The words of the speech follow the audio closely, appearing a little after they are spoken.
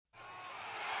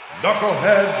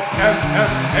Knucklehead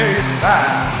MMA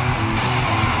Match.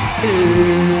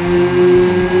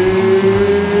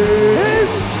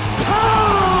 It's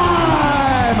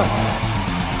time!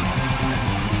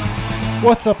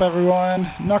 What's up, everyone?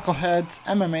 Knucklehead's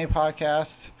MMA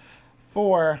podcast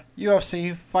for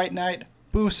UFC Fight Night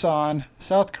Busan,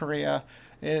 South Korea.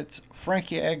 It's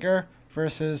Frankie Edgar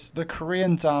versus the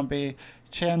Korean zombie,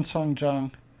 Chan Sung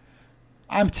Jung.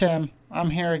 I'm Tim.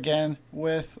 I'm here again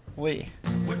with Lee.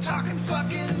 We're talking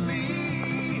fucking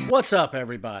Lee. What's up,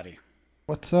 everybody?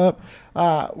 What's up?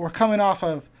 We're coming off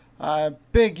of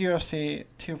big UFC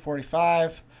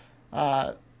 245.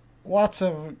 Lots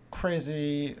of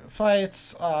crazy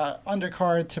fights,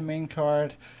 undercard to main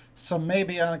card. Some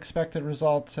maybe unexpected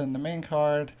results in the main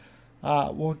card.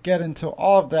 We'll get into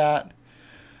all of that.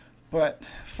 But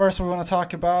first we want to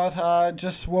talk about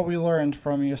just what we learned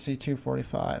from UFC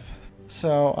 245.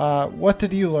 So what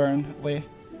did you learn, Lee?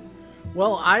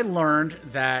 Well, I learned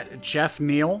that Jeff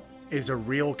Neal is a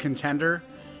real contender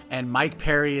and Mike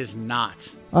Perry is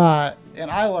not. And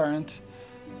I learned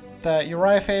that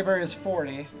Uriah Faber is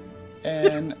 40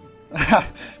 and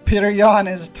Peter Yan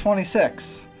is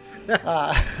 26.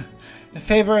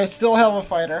 Faber is still a hell of a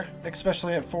fighter,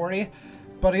 especially at 40,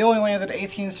 but he only landed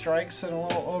 18 strikes in a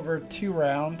little over 2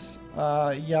 rounds.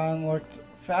 Yan looked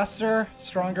faster,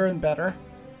 stronger, and better.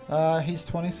 He's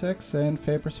 26 and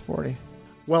Faber's 40.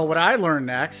 Well, what I learned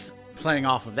next, playing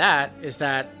off of that, is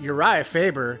that Uriah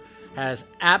Faber has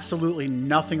absolutely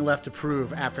nothing left to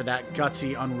prove after that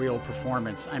gutsy, unreal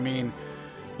performance. I mean,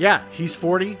 yeah, he's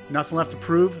 40, nothing left to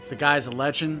prove. The guy's a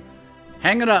legend.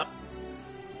 Hang it up.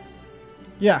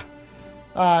 Yeah.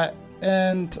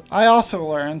 And I also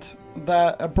learned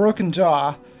that a broken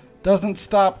jaw doesn't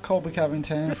stop Colby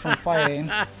Covington from fighting.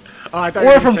 I thought you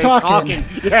were Or from gonna say talking.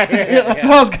 Yeah, That's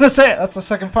what I was going to say. That's the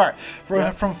second part.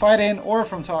 From fighting or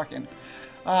from talking.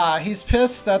 He's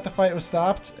pissed that the fight was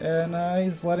stopped, and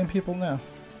he's letting people know,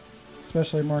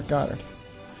 especially Mark Goddard.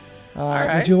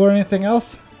 right. Did you learn anything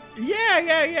else?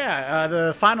 Yeah.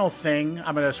 The final thing,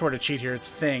 I'm going to sort of cheat here,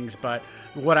 it's things, but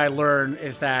what I learned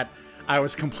is that I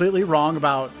was completely wrong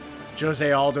about Jose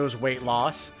Aldo's weight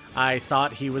loss. I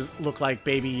thought he looked like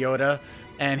Baby Yoda,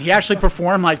 and he actually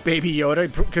performed like Baby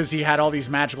Yoda because he had all these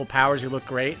magical powers. He looked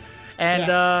great.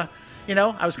 And, I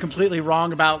was completely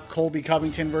wrong about Colby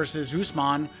Covington versus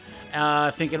Usman,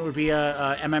 thinking it would be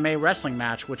a MMA wrestling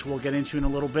match, which we'll get into in a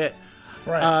little bit.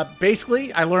 Right.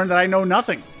 Basically, I learned that I know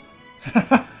nothing.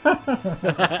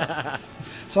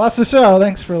 So that's the show.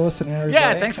 Thanks for listening, everybody.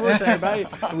 Yeah, thanks for listening, everybody.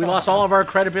 We lost all of our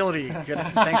credibility.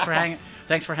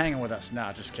 Thanks for hanging with us.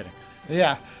 No, just kidding.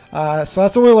 Yeah. So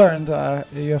that's what we learned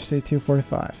at UFC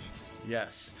 245.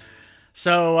 Yes.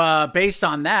 So based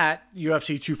on that,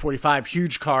 UFC 245,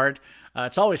 huge card.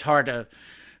 It's always hard to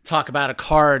talk about a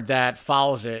card that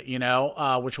follows it,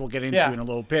 which we'll get into in a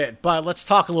little bit. But let's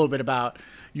talk a little bit about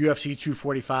UFC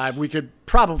 245. We could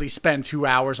probably spend 2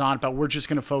 hours on it, but we're just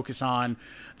going to focus on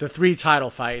the 3 title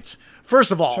fights.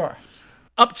 First of all, Sure.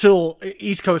 Up till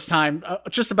East Coast time,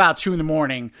 just about 2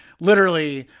 a.m,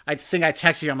 literally, I think I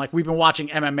texted you. I'm like, we've been watching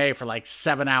MMA for like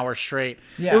 7 hours straight.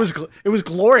 Yeah. It was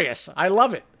glorious. I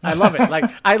love it. Like,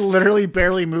 I literally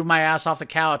barely moved my ass off the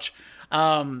couch.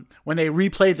 When they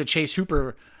replayed the Chase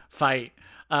Hooper fight,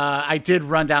 I did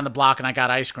run down the block and I got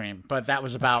ice cream, but that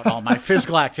was about all my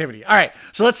physical activity. All right,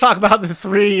 so let's talk about the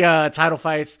 3 title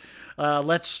fights.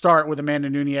 Let's start with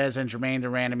Amanda Nunes and Germaine de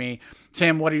Randamie.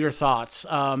 Tim, what are your thoughts?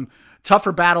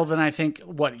 Tougher battle than I think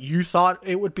what you thought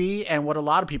it would be and what a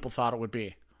lot of people thought it would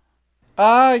be.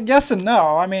 Yes and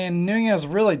no. I mean, Nunes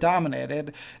really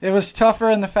dominated. It was tougher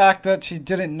in the fact that she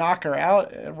didn't knock her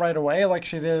out right away like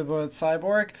she did with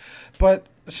Cyborg, but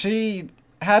she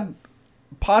had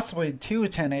possibly 2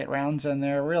 10-8 rounds in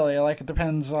there, really. Like, it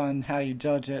depends on how you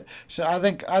judge it. So I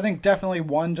think definitely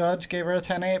one judge gave her a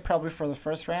 10-8, probably for the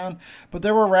first round, but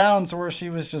there were rounds where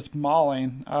she was just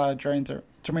mauling Germaine de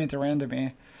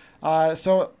Randamie.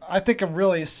 So I think a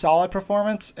really solid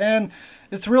performance, and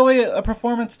it's really a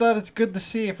performance that it's good to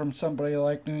see from somebody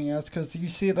like Nunes, because you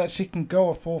see that she can go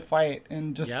a full fight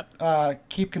and just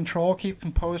keep control, keep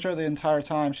composure the entire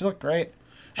time. She looked great.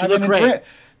 She looked great.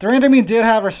 de Randamie did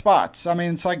have her spots. I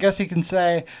mean, so I guess you can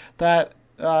say that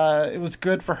it was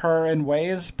good for her in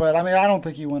ways, but I mean, I don't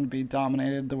think you want to be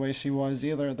dominated the way she was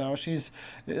either, though. She's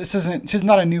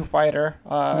not a new fighter.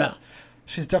 No.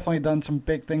 She's definitely done some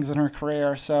big things in her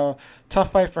career. So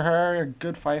tough fight for her, a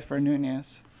good fight for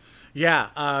Nunes. Yeah,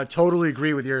 totally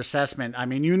agree with your assessment. I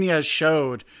mean, Nunes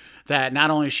showed that not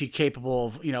only is she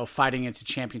capable of, fighting into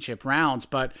championship rounds,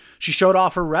 but she showed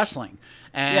off her wrestling.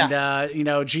 And,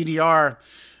 GDR,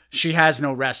 she has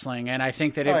no wrestling. And I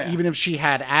think that even if she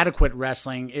had adequate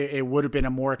wrestling, it would have been a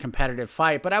more competitive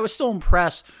fight. But I was still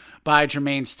impressed by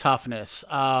Jermaine's toughness.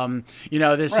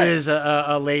 This is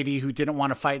a lady who didn't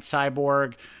want to fight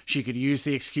Cyborg. She could use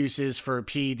the excuses for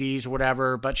PEDs or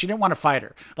whatever, but she didn't want to fight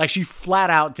her. Like, she flat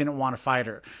out didn't want to fight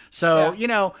her. So,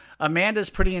 Amanda's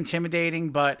pretty intimidating,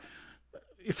 but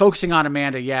focusing on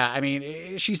Amanda,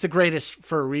 she's the greatest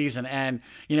for a reason. And,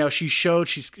 she showed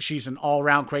she's an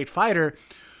all-around great fighter,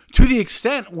 to the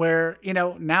extent where,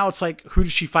 now it's like, who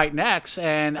does she fight next?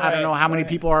 And I don't know how many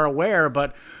people are aware,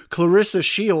 but Clarissa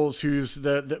Shields, who's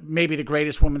maybe the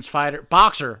greatest women's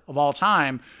boxer of all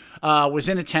time, was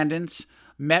in attendance,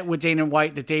 met with Dana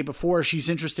White the day before. She's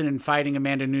interested in fighting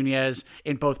Amanda Nunes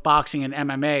in both boxing and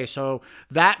MMA. So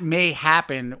that may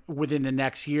happen within the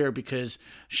next year because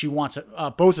she wants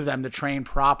both of them to train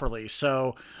properly.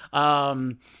 So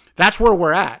that's where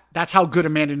we're at. That's how good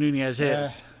Amanda Nunes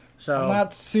is. So I'm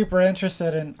not super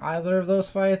interested in either of those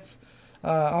fights.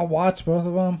 I'll watch both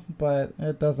of them, but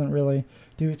it doesn't really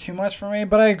do too much for me.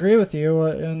 But I agree with you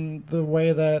in the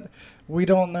way that we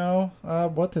don't know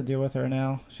what to do with her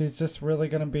now. She's just really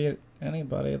going to beat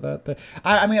anybody.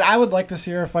 I would like to see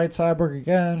her fight Cyborg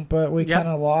again, but we kind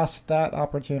of lost that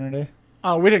opportunity.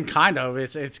 Oh, we didn't kind of.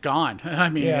 It's gone. I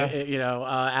mean,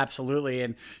 absolutely.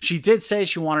 And she did say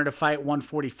she wanted to fight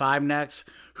 145 next.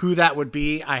 Who that would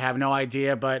be, I have no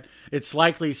idea, but it's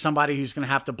likely somebody who's going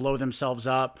to have to blow themselves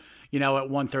up, at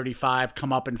 135,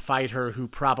 come up and fight her, who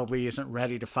probably isn't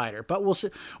ready to fight her. But we'll see.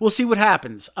 We'll see what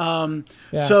happens.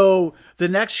 So the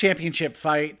next championship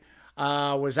fight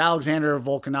was Alexander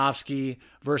Volkanovski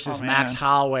versus Max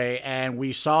Holloway, and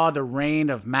we saw the reign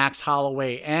of Max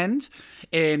Holloway end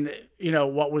in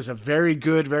what was a very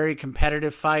good, very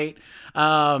competitive fight.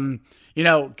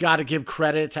 Got to give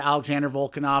credit to Alexander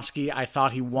Volkanovski. I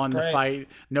thought he won the fight.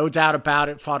 No doubt about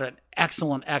it. Fought an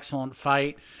excellent, excellent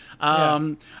fight.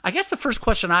 I guess the first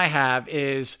question I have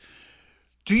is,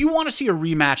 do you want to see a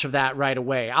rematch of that right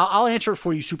away? I'll answer it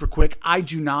for you super quick. I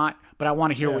do not, but I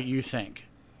want to hear what you think.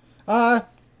 Probably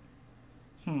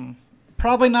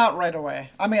not right away.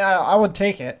 I mean, I would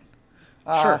take it.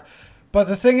 Sure. But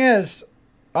the thing is,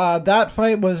 that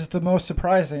fight was the most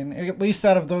surprising, at least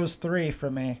out of those three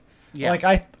for me. Yeah. Like,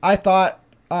 I thought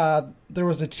there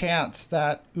was a chance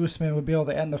that Usman would be able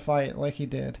to end the fight like he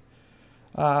did.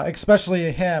 Especially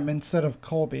him instead of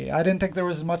Colby. I didn't think there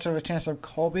was much of a chance of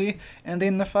Colby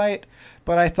ending the fight,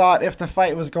 but I thought if the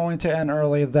fight was going to end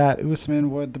early, that Usman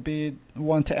would be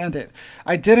one to end it.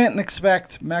 I didn't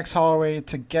expect Max Holloway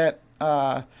to get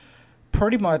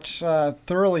pretty much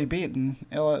thoroughly beaten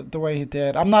the way he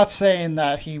did. I'm not saying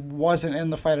that he wasn't in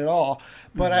the fight at all,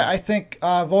 but I think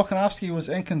Volkanovski was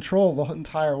in control the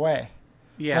entire way.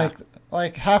 Yeah.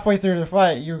 Like halfway through the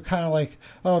fight, you were kind of like,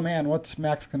 oh man, what's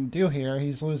Max going to do here?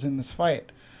 He's losing this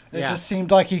fight. It just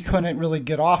seemed like he couldn't really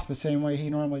get off the same way he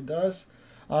normally does.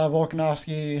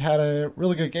 Volkanovski had a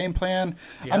really good game plan.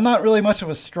 Yep. I'm not really much of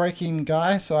a striking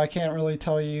guy, so I can't really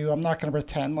tell you. I'm not going to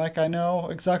pretend like I know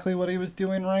exactly what he was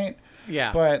doing right.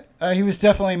 Yeah. But he was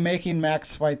definitely making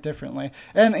Max fight differently.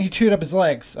 And he chewed up his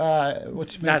legs,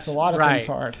 which makes a lot of things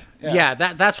hard. Yeah,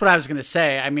 that's what I was going to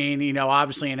say. I mean,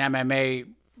 obviously in MMA,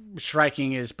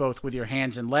 striking is both with your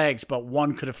hands and legs, but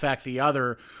one could affect the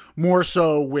other more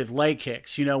so with leg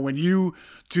kicks. When you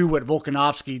do what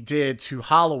Volkanovski did to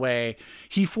Holloway,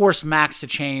 he forced Max to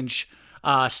change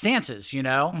stances,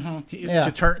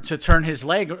 to turn his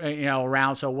leg,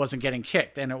 around so it wasn't getting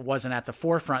kicked and it wasn't at the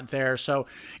forefront there. So,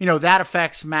 that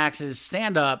affects Max's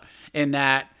stand up in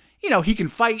that, he can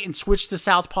fight and switch to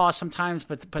southpaw sometimes,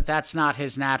 but that's not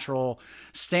his natural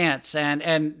stance.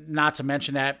 And not to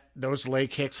mention that those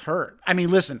leg kicks hurt. I mean,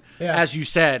 listen, as you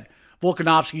said,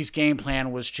 Volkanovski's game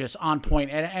plan was just on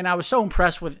point. And I was so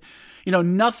impressed with,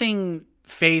 nothing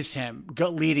fazed him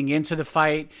leading into the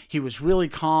fight. He was really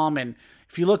calm. And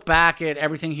if you look back at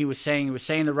everything he was saying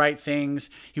the right things.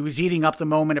 He was eating up the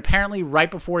moment. Apparently, right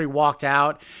before he walked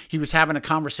out, he was having a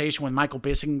conversation with Michael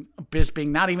Bisping,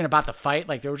 not even about the fight.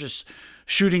 Like, they were just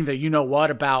shooting the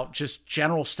you-know-what about just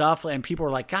general stuff. And people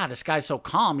were like, God, this guy's so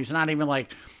calm. He's not even,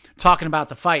 talking about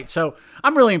the fight. So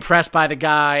I'm really impressed by the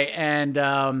guy. And,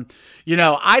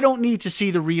 I don't need to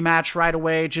see the rematch right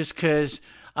away just because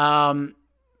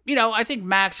I think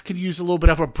Max could use a little bit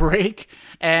of a break,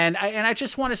 and I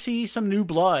just want to see some new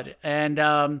blood.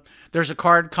 And there's a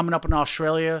card coming up in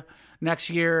Australia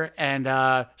next year, and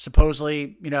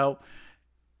supposedly,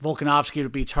 Volkanovski will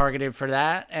be targeted for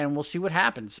that, and we'll see what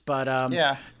happens. But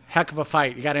heck of a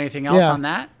fight. You got anything else on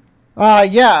that?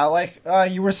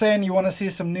 You were saying you want to see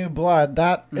some new blood.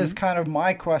 That is kind of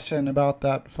my question about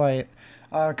that fight.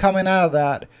 Coming out of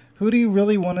that, who do you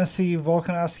really want to see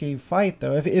Volkanovski fight,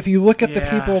 though? If you look at the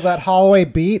Yeah. people that Holloway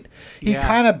beat, he Yeah.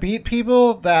 kind of beat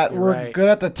people that You're were right. good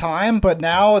at the time, but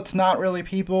now it's not really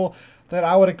people that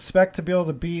I would expect to be able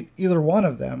to beat either one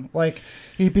of them. Like,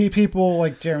 he beat people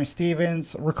like Jeremy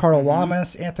Stevens, Ricardo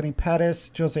Lamas, Anthony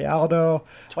Pettis, Jose Aldo.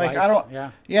 Like, I Twice,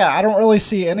 don't, yeah. I don't really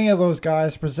see any of those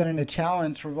guys presenting a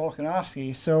challenge for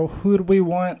Volkanovski. So who do we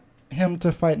want him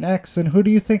to fight next, and who do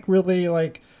you think really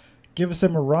like gives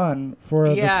him a run for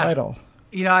the title?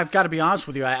 You know, I've got to be honest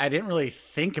with you. I didn't really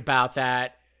think about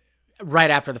that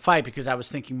right after the fight because I was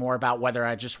thinking more about whether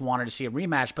I just wanted to see a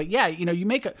rematch. But yeah, you know, you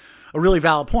make a really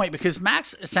valid point because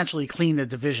Max essentially cleaned the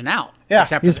division out. Yeah,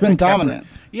 except he's been except dominant.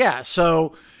 Yeah,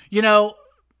 so, you know,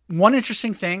 one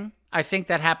interesting thing I think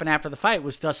that happened after the fight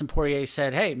was Dustin Poirier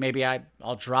said, hey, maybe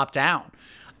I'll drop down.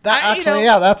 That you know,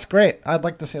 yeah, that's great. I'd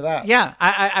like to see that. Yeah,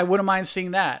 I wouldn't mind seeing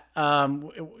that.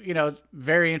 You know, it's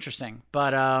very interesting.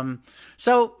 But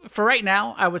so for right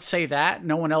now, I would say that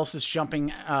no one else is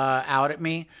jumping out at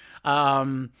me.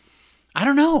 I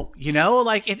don't know. You know,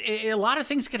 like a lot of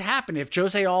things could happen if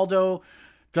Jose Aldo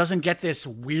doesn't get this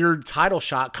weird title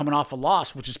shot coming off a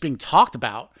loss, which is being talked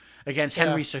about against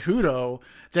Henry Cejudo.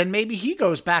 Then maybe he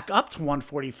goes back up to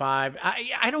 145.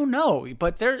 I don't know,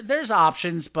 but there's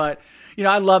options. But you know,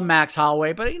 I love Max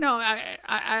Holloway, but you know,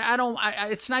 I don't.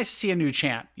 It's nice to see a new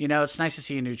champ. You know, it's nice to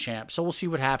see a new champ. So we'll see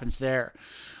what happens there.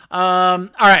 All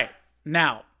right,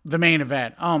 now the main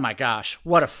event. Oh my gosh,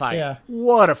 what a fight! Yeah.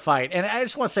 What a fight! And I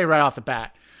just want to say right off the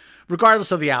bat,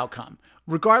 regardless of the outcome,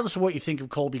 regardless of what you think of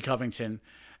Colby Covington,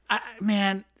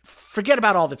 man, forget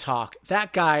about all the talk.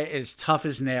 That guy is tough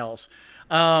as nails.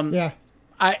 Yeah.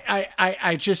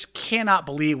 I just cannot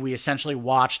believe we essentially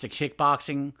watched a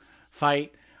kickboxing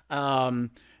fight.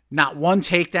 Not one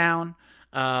takedown.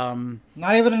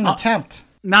 Not even an attempt.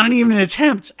 Not even an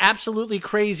attempt. Absolutely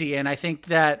crazy. And I think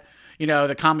that, you know,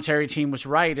 the commentary team was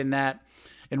right in that,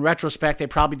 in retrospect, they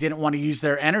probably didn't want to use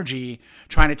their energy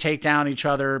trying to take down each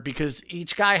other because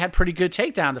each guy had pretty good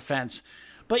takedown defense.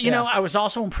 But, you know, I was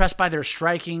also impressed by their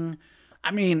striking.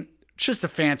 I mean, just a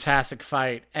fantastic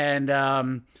fight. And,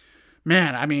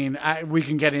 man, I mean, we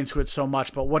can get into it so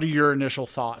much, but what are your initial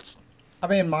thoughts? I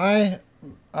mean, my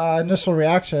initial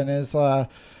reaction is, I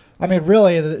mean,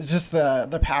 really, just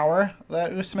the power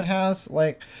that Usman has,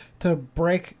 like, to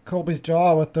break Colby's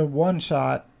jaw with the one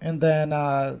shot and then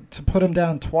to put him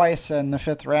down twice in the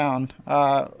fifth round,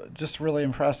 just really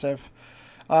impressive.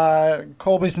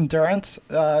 Colby's endurance,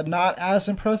 not as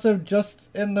impressive, just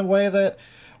in the way that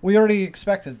we already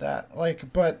expected that.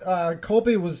 Like, but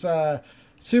Colby was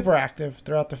super active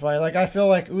throughout the fight. Like, I feel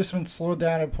like Usman slowed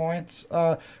down at points.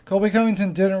 Colby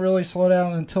Covington didn't really slow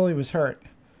down until he was hurt.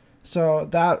 So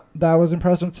that was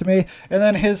impressive to me. And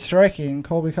then his striking,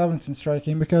 Colby Covington's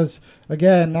striking, because,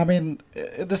 again, I mean,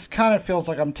 this kind of feels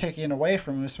like I'm taking away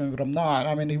from Usman, but I'm not.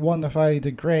 I mean, he won the fight. He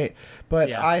did great.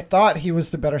 But I thought he was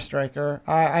the better striker.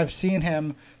 I've seen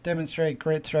him demonstrate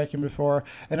great striking before,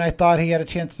 and I thought he had a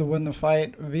chance to win the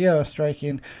fight via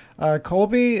striking.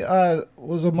 Colby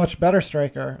was a much better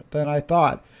striker than I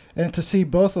thought. And to see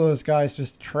both of those guys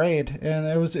just trade, and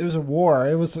it was a war.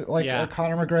 It was like a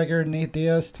Conor McGregor, Nate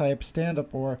Diaz type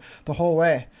stand-up war the whole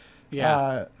way.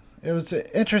 Yeah, it was an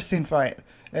interesting fight,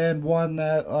 and one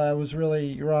that was really,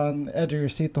 you're on the edge of your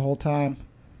seat the whole time.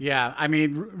 Yeah, I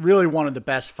mean, really one of the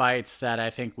best fights that I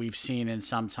think we've seen in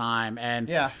some time,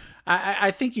 and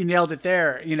I think you nailed it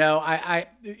there. You know,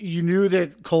 you knew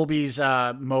that Colby's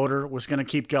motor was going to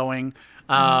keep going.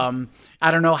 I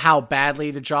don't know how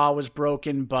badly the jaw was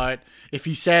broken, but if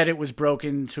he said it was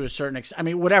broken to a certain extent, I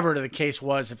mean, whatever the case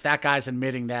was, if that guy's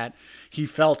admitting that he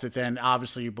felt it, then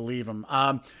obviously you believe him.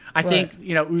 I think,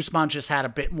 you know, Usman just had a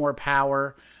bit more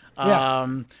power.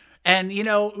 And, you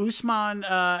know, Usman,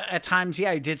 at times,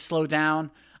 he did slow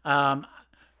down.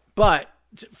 But,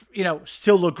 you know,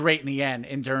 still looked great in the end,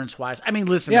 endurance-wise. I mean,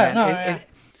 listen,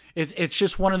 it's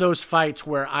just one of those fights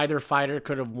where either fighter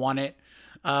could have won it.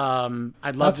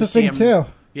 I'd love to see him too.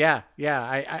 Yeah.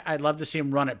 I'd love to see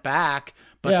him run it back,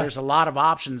 but there's a lot of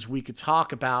options we could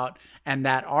talk about and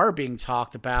that are being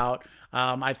talked about.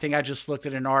 I think I just looked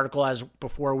at an article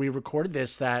before we recorded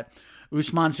this that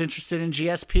Usman's interested in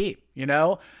GSP. You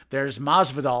know, there's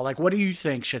Masvidal. Like, what do you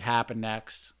think should happen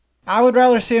next? I would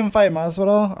rather see him fight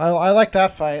Masvidal. I like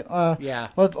that fight.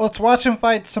 Let's watch him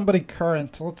fight somebody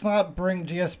current. Let's not bring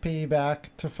GSP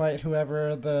back to fight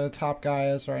whoever the top guy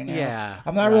is right now. Yeah,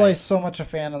 I'm not really so much a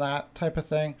fan of that type of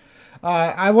thing.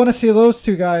 I want to see those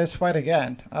two guys fight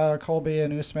again, Colby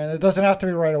and Usman. It doesn't have to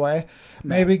be right away.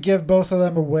 Maybe give both of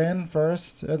them a win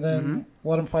first and then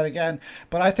let them fight again.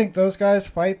 But I think those guys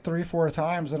fight 3-4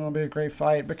 times and it'll be a great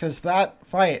fight because that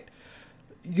fight,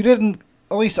 you didn't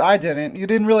at least I didn't. You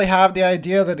didn't really have the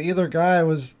idea that either guy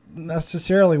was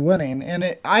necessarily winning,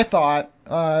 and I thought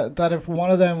that if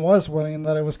one of them was winning,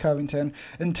 that it was Covington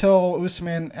until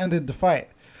Usman ended the fight.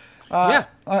 I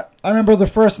remember the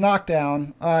first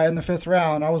knockdown in the 5th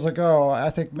round. I was like, oh, I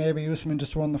think maybe Usman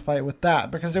just won the fight with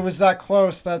that, because it was that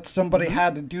close that somebody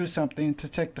had to do something to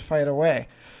take the fight away.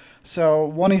 So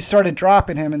when he started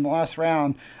dropping him in the last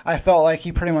round, I felt like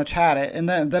he pretty much had it, and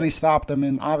then he stopped him,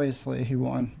 and obviously he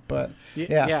won. But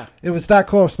yeah, it was that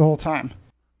close the whole time.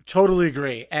 Totally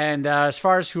agree. And as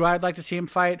far as who I'd like to see him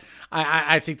fight,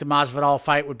 I think the Masvidal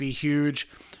fight would be huge.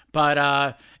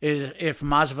 But if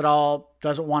Masvidal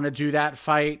doesn't want to do that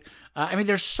fight, I mean,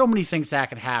 there's so many things that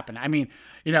could happen. I mean,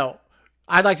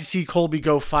 I'd like to see Colby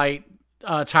go fight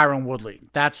Tyron Woodley.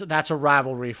 That's a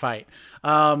rivalry fight.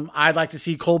 I'd like to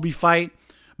see Colby fight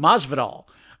Masvidal.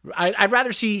 I'd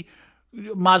rather see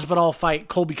Masvidal fight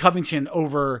Colby Covington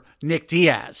over Nick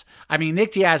Diaz. I mean,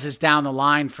 Nick Diaz is down the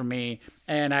line for me,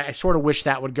 and I sort of wish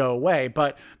that would go away.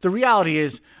 But the reality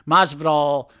is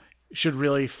Masvidal should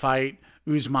really fight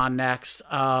Usman next.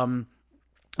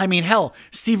 I mean, hell,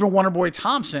 Stephen Wonderboy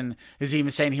Thompson is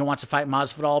even saying he wants to fight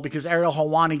Masvidal because Ariel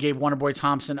Helwani gave Wonderboy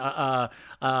Thompson a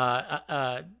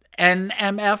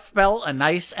NMF belt, a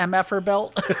nice MFer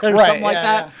belt, or something like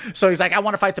that. Yeah. So he's like, I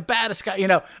want to fight the baddest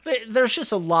guy. There's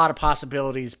just a lot of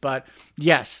possibilities. But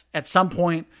yes, at some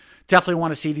point, definitely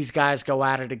want to see these guys go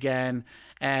at it again.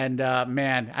 And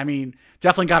man, I mean,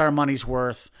 definitely got our money's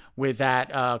worth with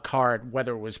that card,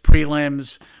 whether it was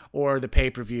prelims or the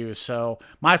pay-per-view. So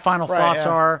my final thoughts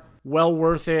are well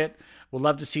worth it. We'll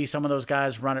love to see some of those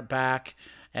guys run it back.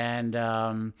 And,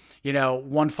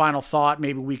 one final thought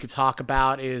maybe we could talk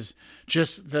about is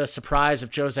just the surprise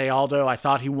of Jose Aldo. I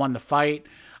thought he won the fight.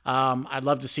 I'd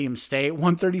love to see him stay at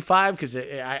 135 because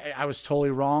I was totally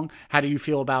wrong. How do you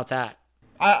feel about that?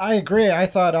 I agree. I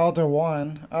thought Aldo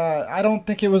won. I don't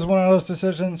think it was one of those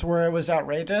decisions where it was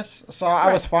outrageous, so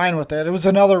I was fine with it. It was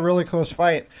another really close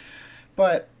fight.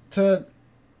 But to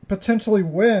potentially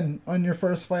win on your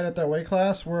first fight at that weight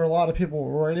class, where a lot of people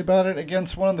were worried about it,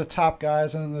 against one of the top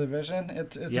guys in the division,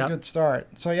 it's a good start.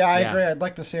 So, I agree. I'd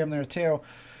like to see him there, too.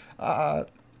 I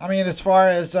mean, as far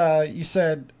as you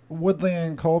said, Woodley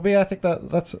and Colby, I think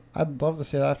I'd love to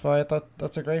see that fight.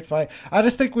 That's a great fight. I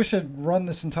just think we should run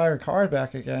this entire card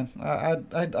back again.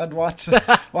 I'd watch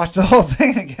watch the whole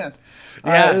thing again.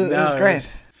 It was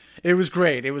great. It was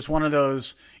great. It was one of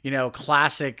those,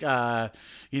 classic,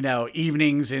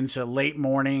 evenings into late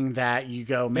morning that you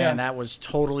go, man, that was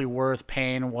totally worth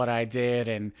paying what I did,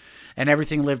 and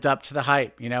everything lived up to the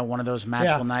hype. One of those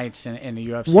magical nights in the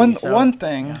UFC. One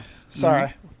thing, sorry.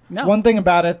 Mm-hmm. No. One thing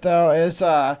about it, though, is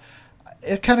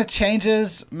it kind of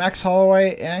changes Max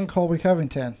Holloway and Colby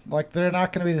Covington. Like, they're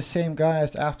not going to be the same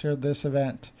guys after this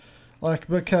event. Like,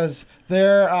 because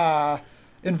their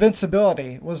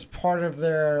invincibility was part of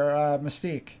their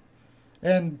mystique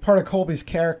and part of Colby's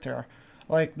character.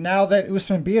 Like, now that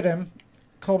Usman beat him,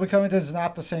 Colby Covington's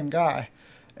not the same guy.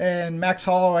 And Max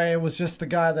Holloway was just the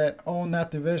guy that owned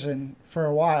that division for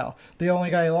a while. The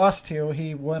only guy he lost to,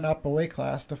 he went up a weight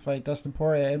class to fight Dustin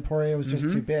Poirier, and Poirier was just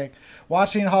too big.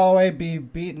 Watching Holloway be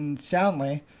beaten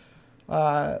soundly,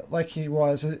 like he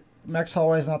was, Max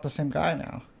Holloway's not the same guy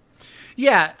now.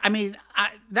 Yeah, I mean,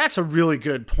 that's a really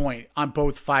good point on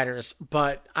both fighters,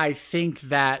 but I think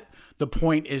that the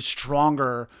point is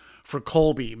stronger for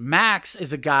Colby. Max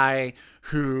is a guy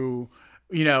who,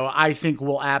 I think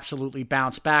will absolutely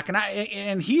bounce back.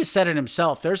 And he has said it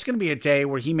himself. There's going to be a day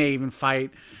where he may even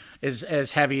fight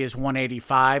as heavy as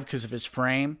 185 because of his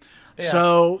frame. Yeah.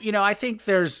 So, I think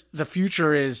the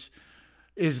future is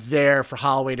there for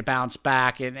Holloway to bounce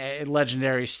back in a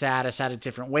legendary status at a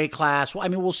different weight class. Well, I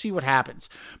mean, we'll see what happens.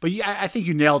 But I think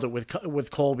you nailed it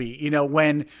with Colby.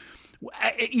 When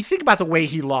you think about the way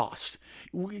he lost,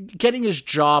 getting his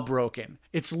jaw broken,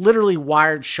 it's literally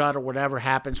wired shut or whatever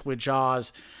happens with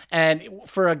jaws. And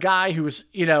for a guy who's,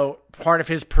 part of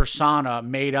his persona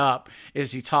made up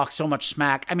is he talks so much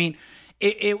smack. I mean,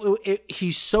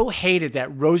 he's so hated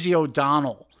that Rosie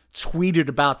O'Donnell tweeted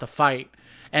about the fight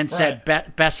and said,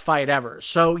 best fight ever.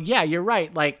 So, yeah, you're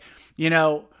right. Like,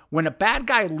 when a bad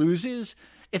guy loses,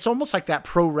 it's almost like that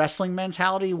pro wrestling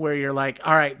mentality where you're like,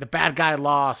 all right, the bad guy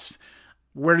lost.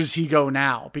 Where does he go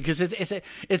now? Because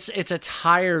it's a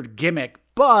tired gimmick,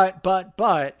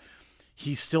 but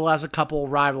he still has a couple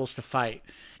rivals to fight.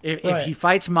 If he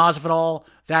fights Masvidal,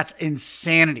 that's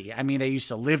insanity. I mean, they used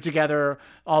to live together,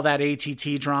 all that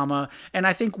ATT drama, and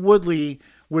I think Woodley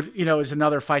would, is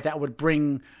another fight that would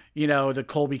bring, the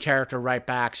Colby character right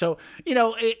back. So,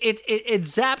 it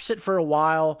zaps it for a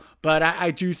while, but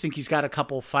I do think he's got a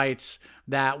couple fights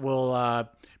that will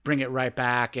bring it right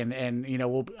back, and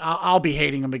I'll be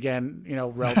hating him again,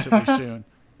 relatively soon.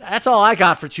 That's all I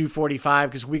got for 245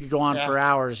 because we could go on for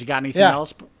hours. You got anything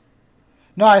else?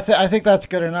 No, I think that's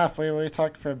good enough. We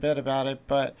talked for a bit about it,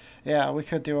 but yeah, we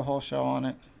could do a whole show on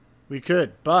it. We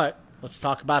could, but let's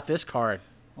talk about this card.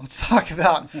 Let's talk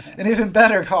about an even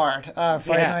better card. Fight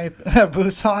Night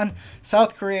Busan,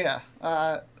 South Korea.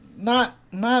 Not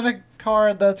a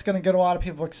card that's going to get a lot of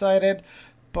people excited,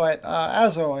 but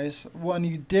as always, when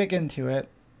you dig into it,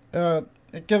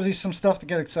 it gives you some stuff to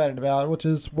get excited about, which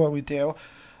is what we do.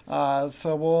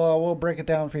 So we'll break it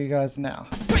down for you guys now.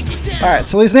 All right,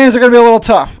 so these names are going to be a little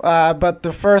tough, but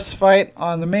the first fight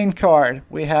on the main card,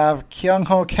 we have Kyung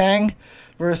Ho Kang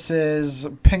versus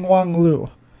Pingwang Lu.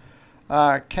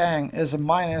 Kang is a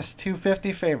minus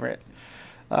 250 favorite.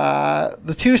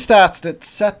 The two stats that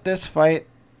set this fight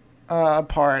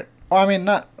apart,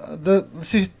 not the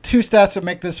two stats that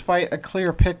make this fight a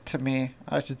clear pick to me,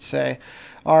 I should say,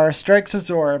 are strikes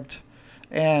absorbed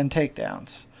and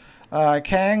takedowns.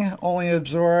 Kang only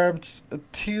absorbed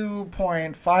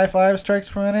 2.55 strikes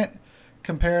per minute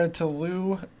compared to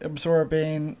Lu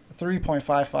absorbing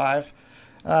 3.55.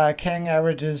 Kang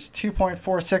averages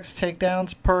 2.46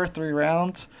 takedowns per 3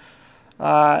 rounds.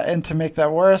 And to make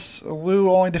that worse,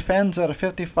 Lu only defends at a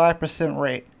 55%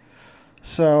 rate.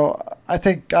 So I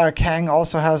think Kang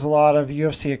also has a lot of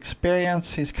UFC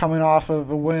experience. He's coming off of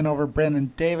a win over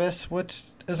Brandon Davis, which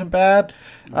isn't bad.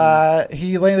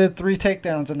 He landed 3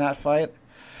 takedowns in that fight.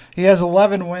 He has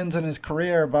 11 wins in his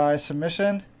career by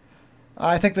submission.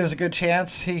 I think there's a good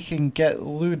chance he can get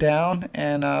Lu down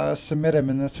and submit him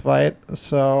in this fight.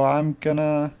 So I'm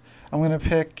gonna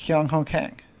pick Kyung Ho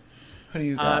Kang. Who do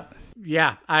you got?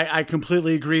 Yeah, I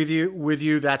completely agree with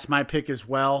you. That's my pick as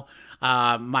well.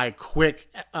 My quick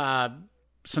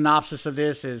synopsis of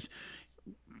this is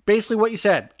basically what you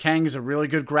said. Kang is a really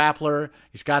good grappler.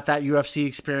 He's got that UFC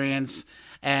experience,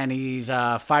 and he's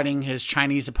fighting his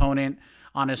Chinese opponent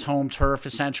on his home turf,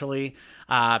 essentially.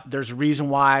 There's a reason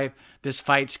why this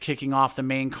fight's kicking off the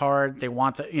main card. They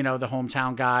want the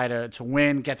hometown guy to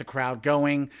win, get the crowd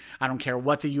going. I don't care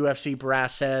what the UFC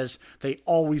brass says. They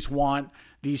always want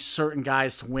these certain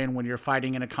guys to win when you're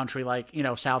fighting in a country like,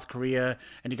 South Korea,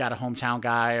 and you got a hometown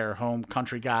guy or home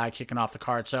country guy kicking off the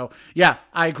card. So, yeah,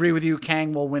 I agree with you.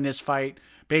 Kang will win this fight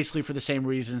basically for the same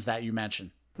reasons that you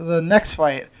mentioned. The next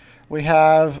fight, we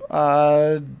have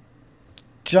let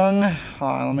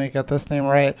me get this name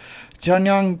right.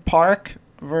 Jungyoung Park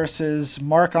versus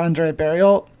Marc-Andre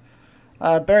Barriault.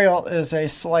 Barriault is a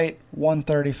slight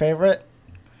 130 favorite.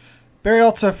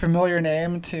 Barriault's a familiar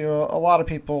name to a lot of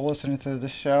people listening to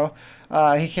this show.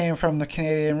 He came from the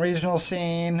Canadian regional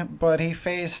scene, but he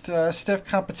faced stiff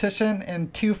competition in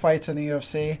 2 fights in the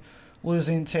UFC,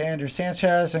 losing to Andrew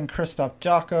Sanchez and Christoph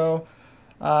Jocko.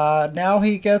 Now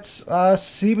he gets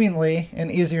seemingly an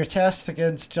easier test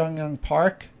against Jungyoung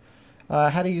Park.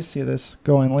 How do you see this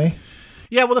going, Lee?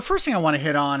 Yeah, well, the first thing I want to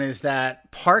hit on is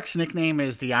that Park's nickname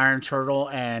is the Iron Turtle,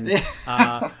 and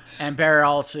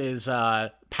Barriault's is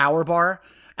Power Bar.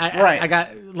 I got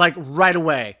right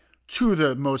away 2 of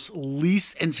the most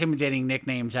least intimidating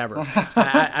nicknames ever.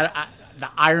 The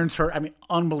Iron Turtle,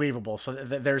 unbelievable. So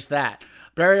there's that.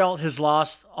 Barriault has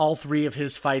lost all 3 of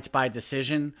his fights by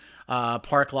decision.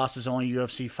 Park lost his only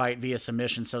UFC fight via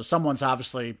submission. So someone's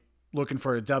obviously looking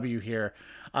for a W here.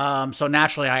 So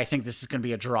naturally, I think this is going to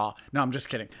be a draw. No, I'm just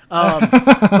kidding.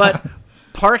 But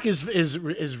Park is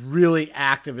really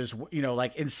active,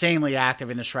 insanely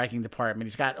active in the striking department.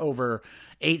 He's got over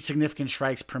 8 significant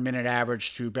strikes per minute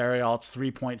average to Barriault's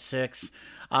 3.6.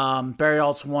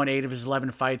 Barriault's won 8 of his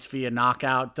 11 fights via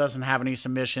knockout. Doesn't have any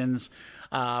submissions.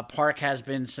 Park has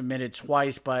been submitted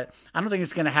twice, but I don't think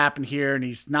it's going to happen here, and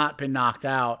he's not been knocked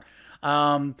out.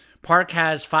 Park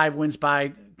has 5 wins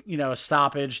by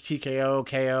stoppage, TKO,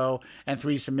 KO, and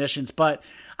 3 submissions. But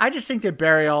I just think that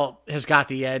Barriault has got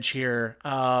the edge here.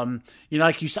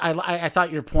 Like you said, I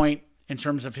thought your point in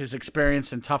terms of his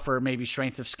experience and tougher, maybe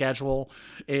strength of schedule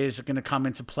is going to come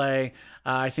into play.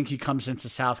 I think he comes into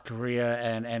South Korea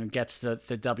and gets the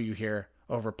W here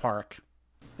over Park.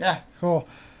 Yeah, cool.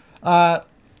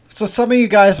 So some of you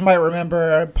guys might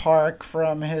remember Park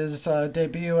from his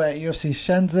debut at UFC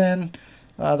Shenzhen.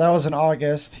 That was in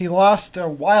August. He lost a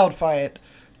wild fight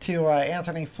to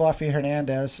Anthony Fluffy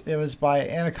Hernandez. It was by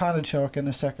Anaconda choke in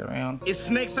the second round. Is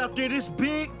snakes out there this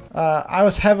big? I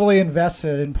was heavily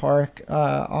invested in Park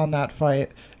on that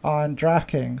fight on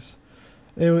DraftKings.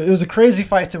 It was a crazy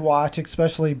fight to watch,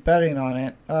 especially betting on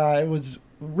it. It was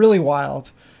really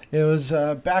wild. It was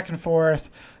back and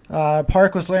forth.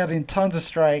 Park was landing tons of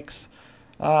strikes.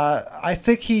 I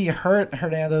think he hurt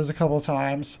Hernandez a couple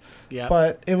times, Yeah.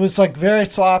 but it was like very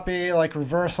sloppy, like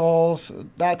reversals,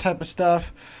 that type of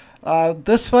stuff.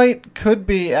 This fight could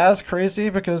be as crazy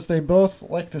because they both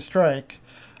like to strike.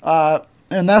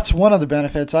 And that's one of the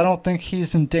benefits. I don't think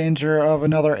he's in danger of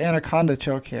another anaconda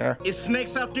choke here. Is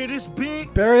snakes out there this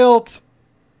big? Burial,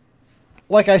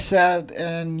 like I said,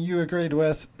 and you agreed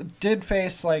with, did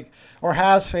face or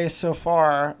has faced so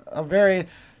far a very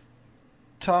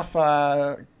tough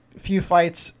few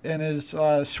fights in his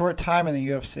short time in the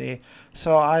UFC.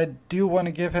 So I do want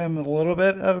to give him a little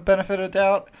bit of a benefit of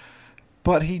doubt.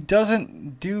 But he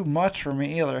doesn't do much for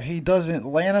me either. He doesn't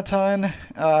land a ton.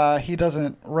 He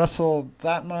doesn't wrestle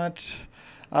that much.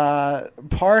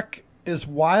 Park is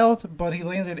wild, but he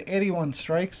landed 81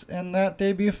 strikes in that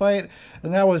debut fight,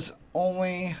 and that was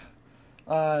only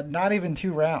not even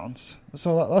 2 rounds.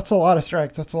 So that's a lot of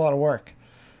strikes. That's a lot of work.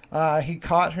 He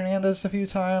caught Hernandez a few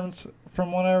times,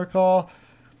 from what I recall.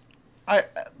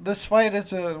 This fight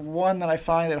is one that I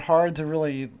find it hard to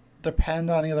really depend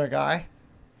on either guy.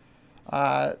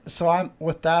 So I'm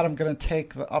going to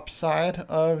take the upside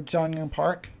of Jung Young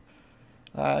Park.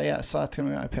 So that's going to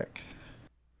be my pick.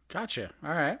 Gotcha.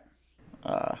 All right.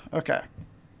 Okay.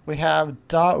 We have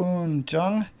Da-Un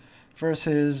Jung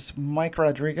versus Mike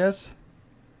Rodriguez.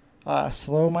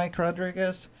 Slow Mike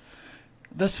Rodriguez.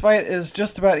 This fight is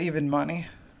just about even money.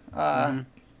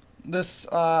 This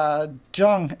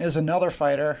Jung is another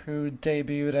fighter who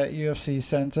debuted at UFC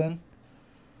Shenzhen.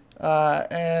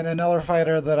 And another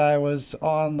fighter that I was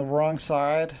on the wrong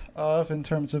side of in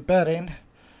terms of betting.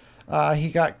 He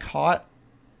got caught,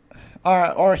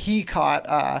 or he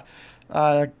caught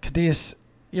Khadis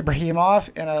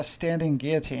Ibrahimov in a standing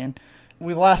guillotine.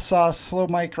 We last saw Slow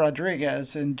Mike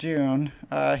Rodriguez in June.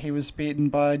 He was beaten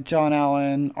by John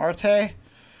Allen Arte.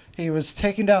 He was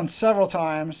taken down several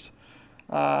times,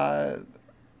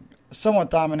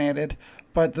 somewhat dominated.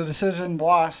 But the decision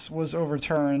loss was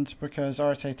overturned because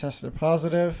Arte tested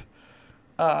positive.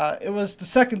 It was the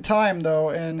second time,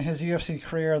 though, in his UFC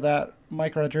career that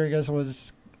Mike Rodriguez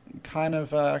was kind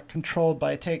of controlled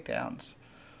by takedowns.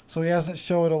 So he hasn't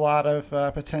showed a lot of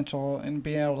potential in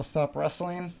being able to stop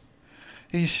wrestling.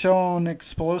 He's shown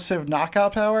explosive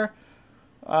knockout power,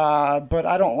 but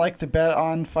I don't like to bet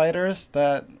on fighters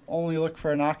that only look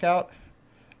for a knockout.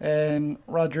 And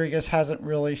Rodriguez hasn't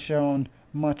really shown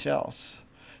much else.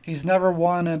 He's never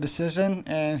won a decision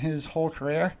in his whole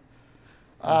career.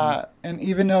 And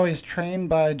even though he's trained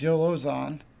by Joe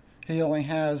Lozon, he only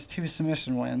has 2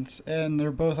 submission wins, and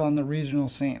they're both on the regional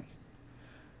scene.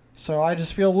 So I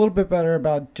just feel a little bit better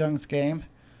about Jung's game.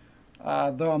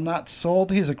 Though I'm not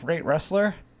sold he's a great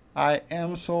wrestler, I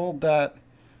am sold that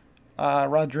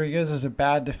Rodriguez is a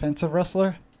bad defensive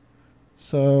wrestler.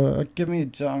 So give me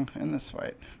Jung in this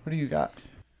fight. What do you got?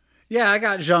 Yeah, I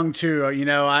got Jung too.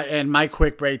 And my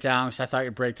quick breakdown, because I thought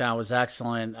your breakdown was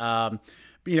excellent.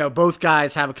 Both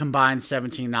guys have a combined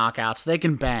 17 knockouts. They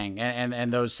can bang,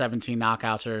 and those 17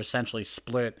 knockouts are essentially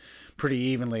split pretty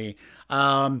evenly.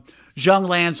 Jung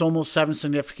lands almost 7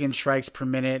 significant strikes per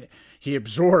minute. He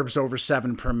absorbs over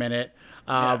 7 per minute.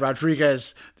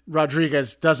 Rodriguez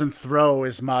doesn't throw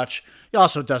as much. He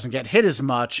also doesn't get hit as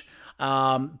much.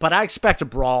 But I expect a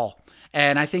brawl.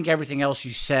 And I think everything else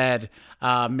you said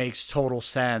makes total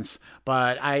sense.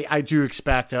 But I do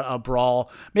expect a brawl,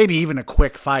 maybe even a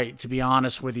quick fight, to be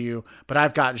honest with you. But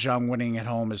I've got Jung winning at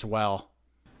home as well.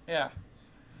 Yeah.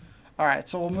 All right,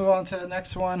 so we'll move on to the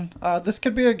next one. This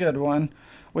could be a good one.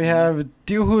 We have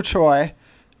Dooho Choi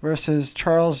versus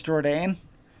Charles Jourdain.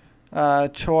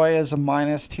 Choi is a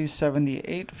minus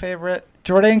 278 favorite.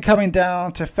 Jourdain coming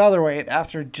down to featherweight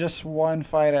after just one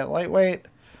fight at lightweight.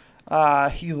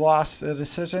 He lost the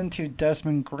decision to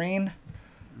Desmond Green.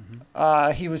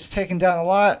 He was taken down a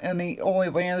lot, and he only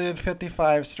landed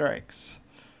 55 strikes.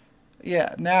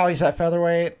 Yeah, now he's at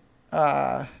featherweight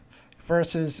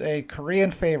versus a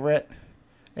Korean favorite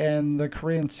and the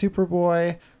Korean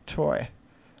Superboy, Choi.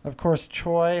 Of course,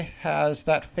 Choi has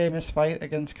that famous fight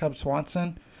against Cub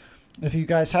Swanson. If you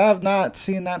guys have not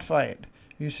seen that fight,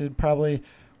 you should probably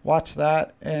watch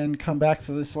that and come back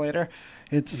to this later.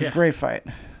 It's a great fight.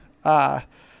 But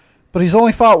he's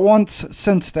only fought once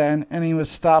since then, and he was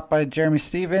stopped by Jeremy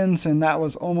Stevens, and that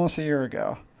was almost a year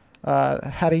ago.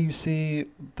 How do you see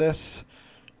this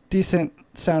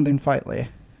decent-sounding fight, Lee?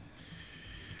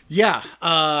 Yeah,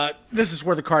 this is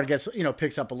where the card gets,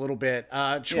 picks up a little bit.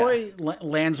 Choi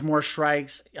lands more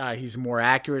strikes. He's a more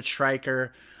accurate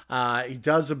striker. He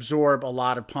does absorb a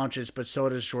lot of punches, but so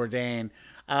does Jourdain.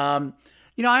 I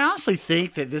honestly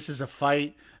think that this is a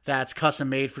fight that's custom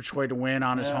made for Choi to win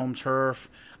on his home turf,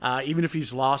 even if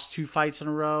he's lost 2 fights in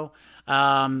a row.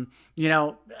 Again,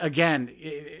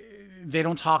 they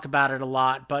don't talk about it a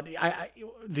lot, but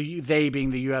they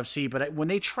being the UFC, but when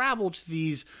they travel to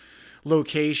these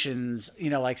locations,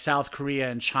 like South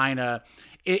Korea and China,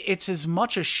 it's as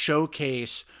much a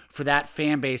showcase for that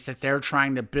fan base that they're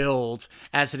trying to build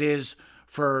as it is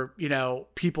for,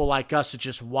 people like us to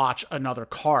just watch another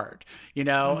card.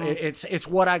 It's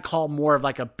what I call more of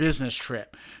like a business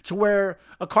trip, to where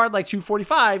a card like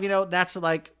 245, that's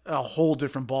like a whole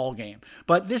different ball game.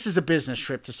 But this is a business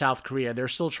trip to South Korea. They're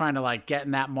still trying to like get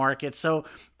in that market. So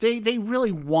they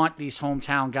really want these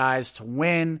hometown guys to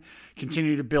win,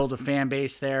 continue to build a fan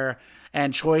base there.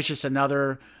 And Choi's just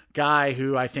another guy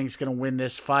who I think is going to win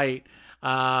this fight,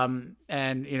 and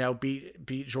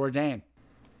beat Jourdain.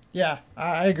 Yeah,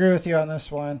 I agree with you on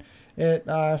this one. It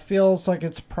feels like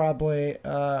it's probably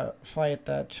a fight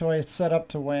that Choi set up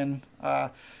to win.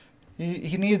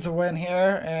 He needs a win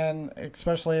here, and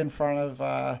especially in front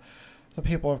of the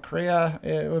people of Korea,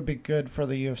 it would be good for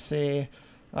the UFC.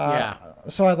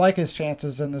 So I like his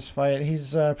chances in this fight.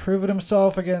 He's proven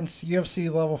himself against UFC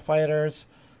level fighters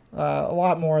a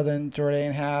lot more than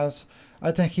Jourdain has.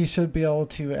 I think he should be able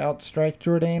to outstrike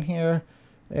Jourdain here,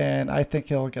 and I think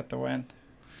he'll get the win.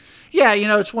 Yeah,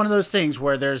 it's one of those things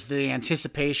where there's the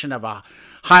anticipation of a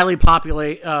highly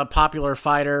popular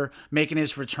fighter making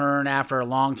his return after a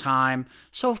long time.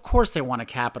 So, of course, they want to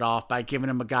cap it off by giving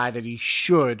him a guy that he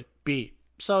should beat.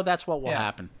 So that's what will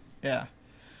happen. Yeah.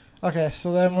 Okay,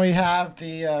 so then we have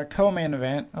the co-main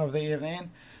event of the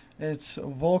evening. It's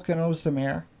Volkan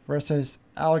Ozdemir versus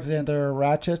Alexander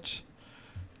Rakic.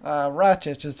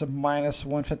 Rakic is a minus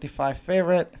 155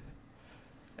 favorite.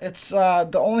 It's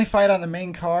the only fight on the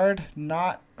main card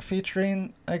not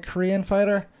featuring a Korean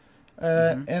fighter,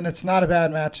 and it's not a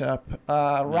bad matchup.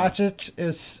 Rakic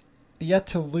is yet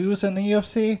to lose in the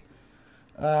UFC,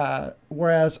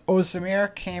 whereas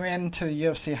Ozdemir came into the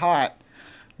UFC hot,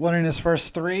 winning his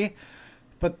first 3,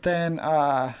 but then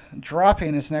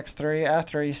dropping his next 3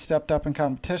 after he stepped up in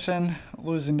competition,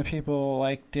 losing to people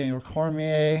like Daniel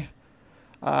Cormier.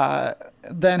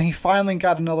 Then he finally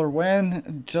got another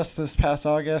win just this past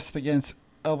August against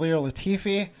Ilir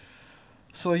Latifi.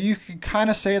 So you could kind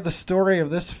of say the story of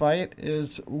this fight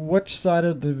is which side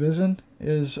of the division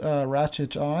is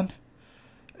Rakic on?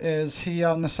 Is he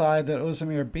on the side that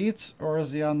Ozdemir beats, or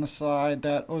is he on the side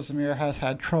that Ozdemir has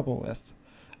had trouble with?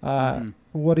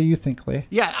 What do you think, Lee?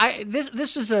 Yeah,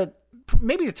 this is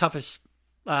maybe the toughest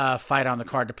fight on the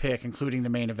card to pick, including the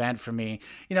main event for me.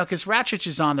 Because Rakic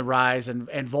is on the rise, and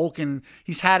Volkan,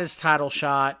 he's had his title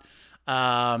shot.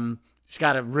 He's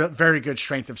got a very good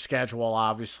strength of schedule,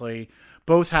 obviously.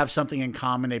 Both have something in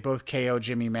common. They both KO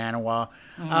Jimmy Manuwa.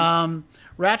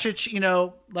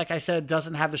 Rakic, like I said,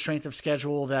 doesn't have the strength of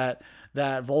schedule that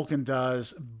Volkan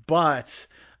does, but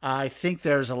I think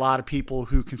there's a lot of people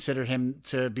who consider him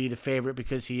to be the favorite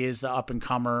because he is the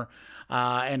up-and-comer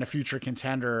and a future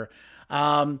contender.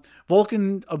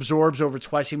 Volkan absorbs over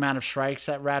twice the amount of strikes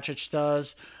that Rakic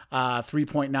does,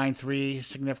 3.93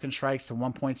 significant strikes to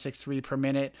 1.63 per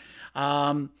minute.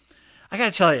 I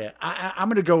got to tell you, I'm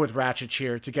going to go with Rakic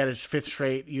here to get his 5th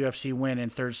straight UFC win and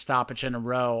 3rd stoppage in a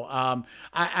row.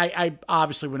 I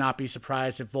obviously would not be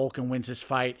surprised if Volkan wins this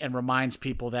fight and reminds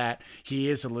people that he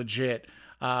is a legit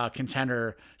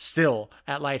contender still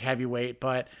at light heavyweight.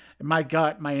 But my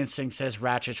instinct says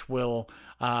Rakic will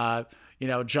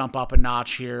jump up a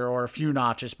notch here, or a few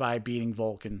notches, by beating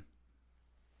Volkan.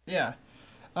 Yeah.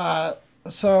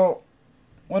 So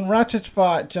when Rakic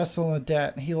fought Justin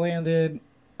Ledet, he landed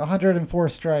 104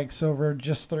 strikes over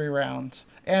just 3 rounds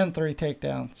and 3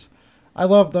 takedowns. I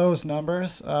love those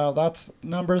numbers. That's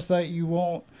numbers that you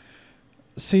won't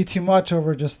see too much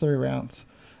over just 3 rounds.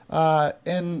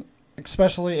 And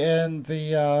especially in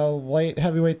the light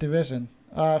heavyweight division.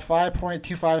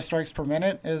 5.25 strikes per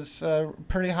minute is a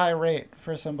pretty high rate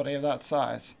for somebody of that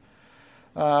size.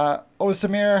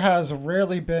 Ozdemir has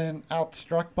rarely been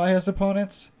outstruck by his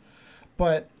opponents,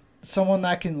 but someone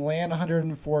that can land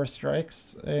 104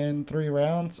 strikes in 3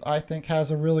 rounds, I think,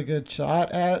 has a really good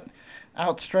shot at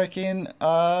outstriking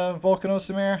Volkan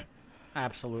Ozdemir.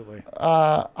 Absolutely.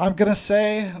 I'm going to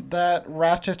say that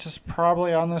Rakic is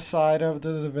probably on the side of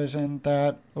the division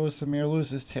that Ozdemir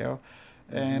loses to.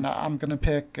 And I'm going to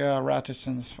pick Rakic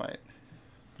in this fight.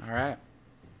 All right.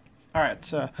 All right,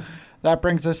 so that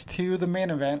brings us to the main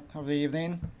event of the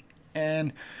evening.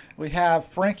 And we have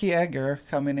Frankie Edgar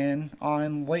coming in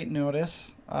on late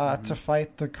notice to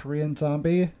fight the Korean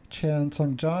Zombie, Chan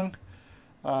Sung Jung.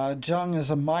 Jung is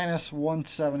a minus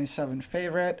 177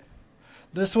 favorite.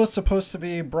 This was supposed to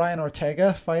be Brian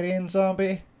Ortega fighting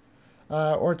Zombie,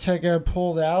 Ortega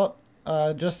pulled out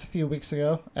just a few weeks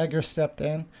ago. Edgar stepped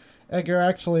in. Edgar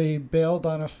actually bailed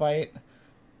on a fight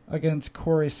against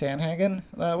Corey Sandhagen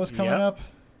that was coming up.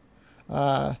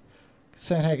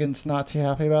 Sandhagen's not too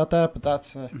happy about that, but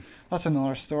that's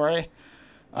another story.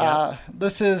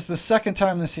 This is the second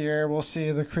time this year we'll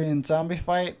see the Korean Zombie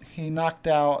fight. He knocked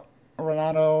out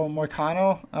Renato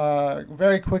Moicano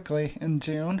very quickly in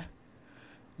June.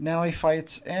 Now he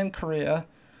fights in Korea,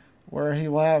 where he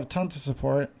will have tons of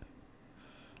support.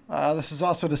 This is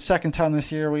also the second time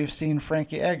this year we've seen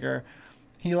Frankie Edgar.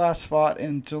 He last fought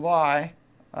in July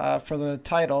for the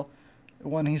title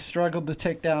when he struggled to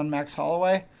take down Max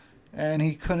Holloway, and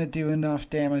he couldn't do enough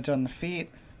damage on the feet.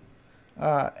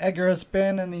 Edgar has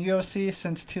been in the UFC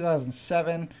since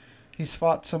 2007. He's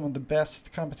fought some of the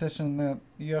best competition that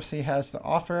the UFC has to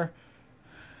offer.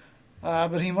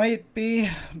 But he might be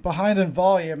behind in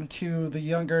volume to the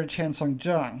younger Chan Sung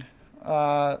Jung.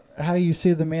 How do you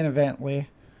see the main event, Lee?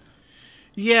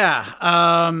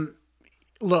 Yeah.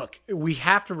 Look, we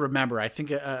have to remember, I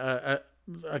think a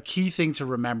key thing to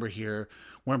remember here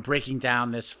when breaking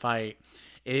down this fight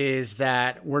is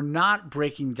that we're not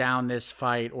breaking down this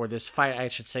fight, or this fight, I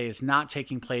should say, is not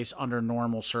taking place under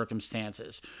normal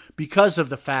circumstances because of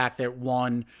the fact that,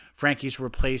 one, Frankie's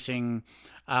replacing,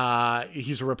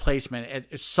 he's a replacement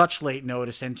at such late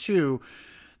notice, and two,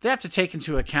 they have to take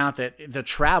into account that the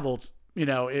travel,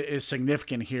 is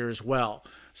significant here as well.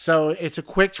 So it's a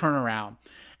quick turnaround.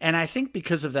 And I think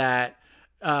because of that,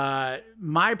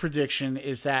 my prediction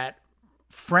is that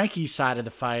Frankie's side of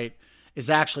the fight is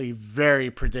actually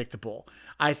very predictable.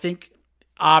 I think,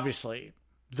 obviously,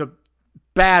 the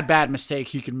bad mistake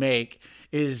he can make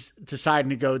is deciding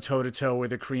to go toe-to-toe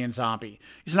with a Korean Zombie.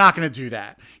 He's not going to do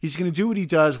that. He's going to do what he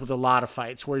does with a lot of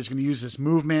fights, where he's going to use his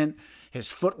movement, his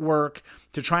footwork,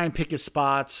 to try and pick his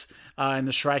spots in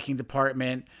the striking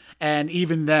department. And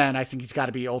even then, I think he's got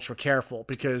to be ultra careful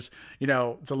because,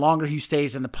 the longer he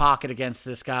stays in the pocket against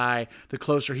this guy, the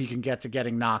closer he can get to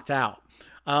getting knocked out.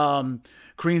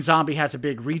 Korean Zombie has a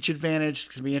big reach advantage.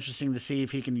 It's going to be interesting to see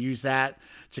if he can use that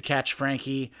to catch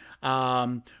Frankie,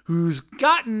 who's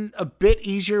gotten a bit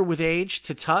easier with age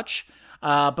to touch,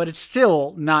 but it's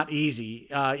still not easy,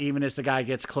 even as the guy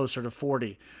gets closer to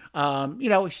 40.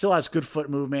 He still has good foot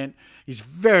movement. He's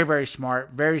very, very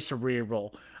smart, very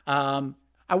cerebral.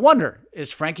 I wonder,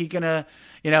 is Frankie going to,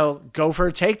 go for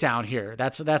a takedown here?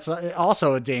 That's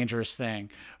also a dangerous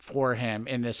thing for him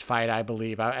in this fight, I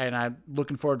believe. And I'm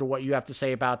looking forward to what you have to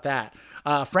say about that.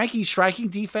 Frankie's striking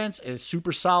defense is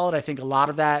super solid. I think a lot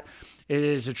of that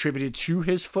is attributed to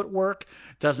his footwork.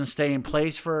 Doesn't stay in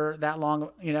place for that long,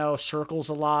 circles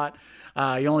a lot.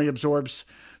 He only absorbs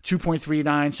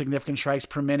 2.39 significant strikes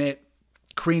per minute.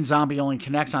 Korean Zombie only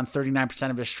connects on 39%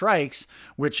 of his strikes,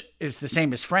 which is the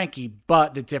same as Frankie,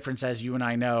 but the difference, as you and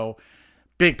I know,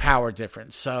 big power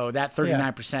difference. So that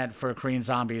 39% for Korean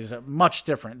Zombie is much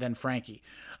different than Frankie.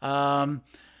 I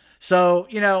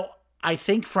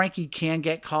think Frankie can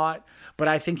get caught, but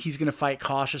I think he's going to fight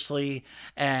cautiously,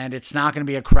 and it's not going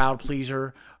to be a crowd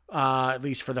pleaser, at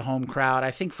least for the home crowd.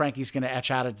 I think Frankie's going to etch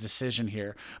out a decision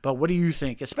here. But what do you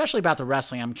think, especially about the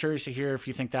wrestling? I'm curious to hear if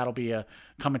you think that'll be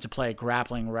come into play,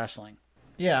 grappling wrestling.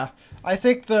 Yeah, I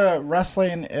think the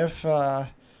wrestling, if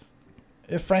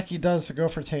Frankie does go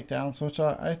for takedowns, which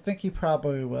I think he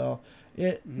probably will,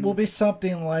 it will be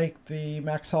something like the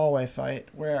Max Holloway fight,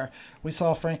 where we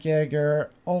saw Frankie Edgar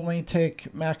only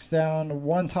take Max down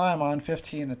one time on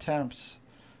 15 attempts.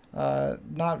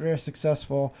 Not very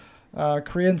successful.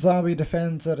 Korean Zombie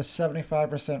defends at a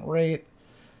 75% rate.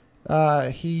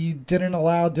 He didn't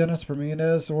allow Dennis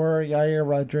Bermudez or Yair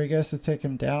Rodriguez to take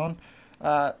him down.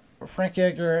 Frankie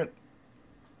Edgar,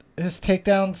 his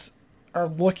takedowns are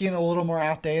looking a little more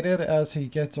outdated as he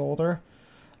gets older.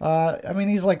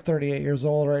 He's like 38 years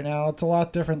old right now. It's a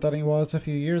lot different than he was a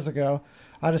few years ago.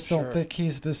 I just don't think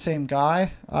he's the same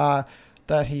guy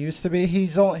that he used to be. He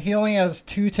only has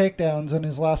 2 takedowns in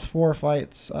his last 4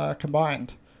 fights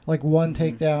combined. Like 1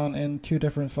 takedown in 2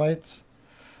 different fights.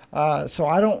 So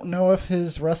I don't know if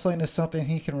his wrestling is something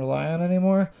he can rely on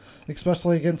anymore,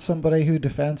 especially against somebody who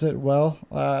defends it well,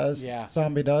 as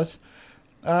Zombie does.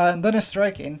 And then his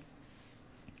striking,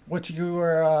 which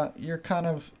you're kind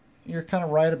of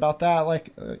right about that.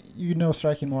 Like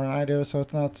striking more than I do, so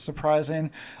it's not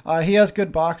surprising. He has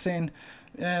good boxing,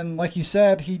 and like you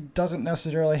said, he doesn't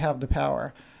necessarily have the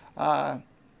power.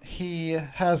 He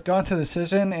has gone to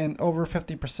decision in over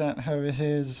 50% of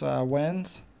his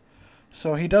wins.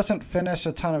 So he doesn't finish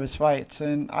a ton of his fights,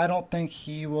 and I don't think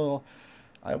he will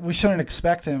we shouldn't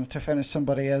expect him to finish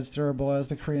somebody as durable as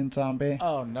the Korean Zombie.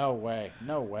 Oh, no way.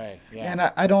 No way. Yeah. And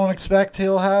I don't expect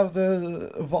he'll have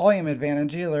the volume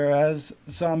advantage either, as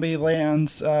Zombie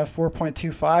lands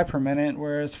 4.25 per minute,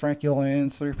 whereas Frankie only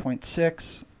lands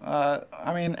 3.6.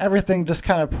 I mean, everything just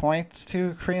kind of points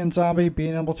to Korean Zombie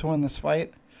being able to win this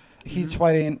fight. He's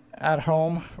fighting at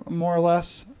home, more or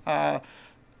less.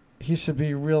 He should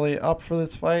be really up for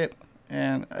this fight.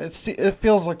 And it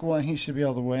feels like one he should be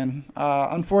able to win.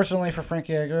 Unfortunately for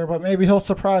Frankie Edgar, but maybe he'll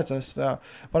surprise us, though.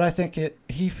 But I think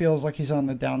he feels like he's on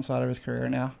the downside of his career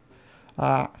now.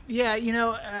 Yeah,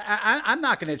 I'm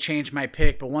not going to change my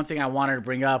pick, but one thing I wanted to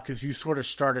bring up, because you sort of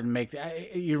started to make,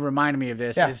 you reminded me of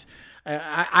this, is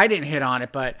I didn't hit on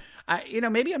it, but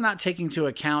maybe I'm not taking into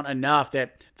account enough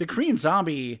that the Korean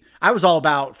Zombie, I was all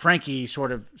about Frankie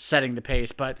sort of setting the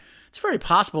pace, but it's very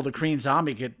possible the Korean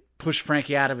Zombie could push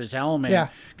Frankie out of his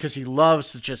element because he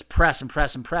loves to just press and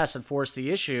press and press and force the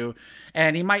issue,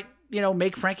 and he might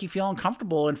make Frankie feel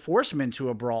uncomfortable and force him into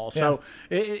a brawl. So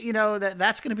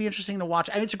that's going to be interesting to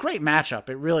watch. I mean, it's a great matchup.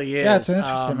 It really is. Yeah, it's an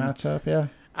interesting matchup. Yeah.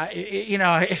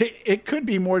 It could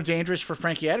be more dangerous for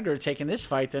Frankie Edgar taking this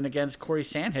fight than against Corey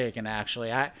Sandhagen.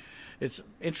 Actually, it's an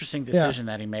interesting decision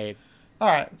that he made. All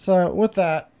right, so with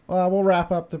that, we'll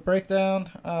wrap up the breakdown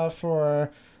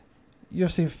for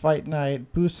UFC Fight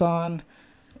Night Busan,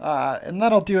 and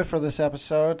that'll do it for this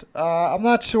episode. I'm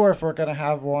not sure if we're gonna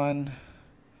have one.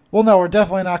 Well, no, we're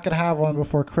definitely not gonna have one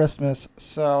before Christmas.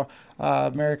 So,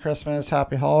 Merry Christmas,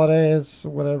 Happy Holidays,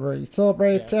 whatever you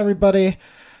celebrate, everybody.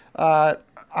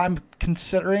 I'm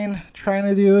considering trying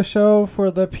to do a show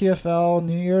for the PFL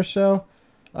New Year's show.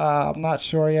 I'm not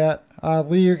sure yet.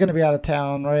 Lee, you're going to be out of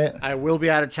town, right? I will be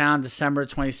out of town December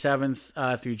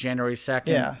 27th through January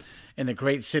 2nd in the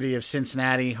great city of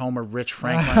Cincinnati, home of Rich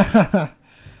Franklin.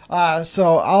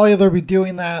 So I'll either be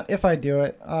doing that, if I do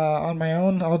it, on my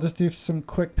own. I'll just do some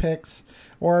quick picks,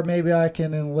 or maybe I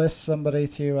can enlist somebody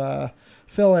to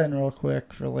fill in real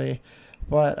quick for Lee.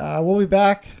 But we'll be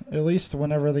back, at least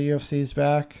whenever the UFC's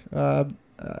back.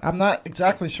 I'm not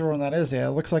exactly sure when that is yet.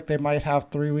 It looks like they might have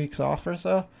 3 weeks off or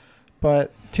so.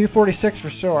 But 246 for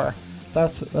sure.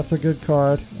 That's a good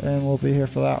card, and we'll be here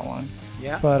for that one.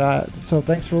 Yeah. But so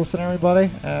thanks for listening,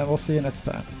 everybody, and we'll see you next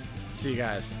time. See you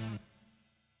guys.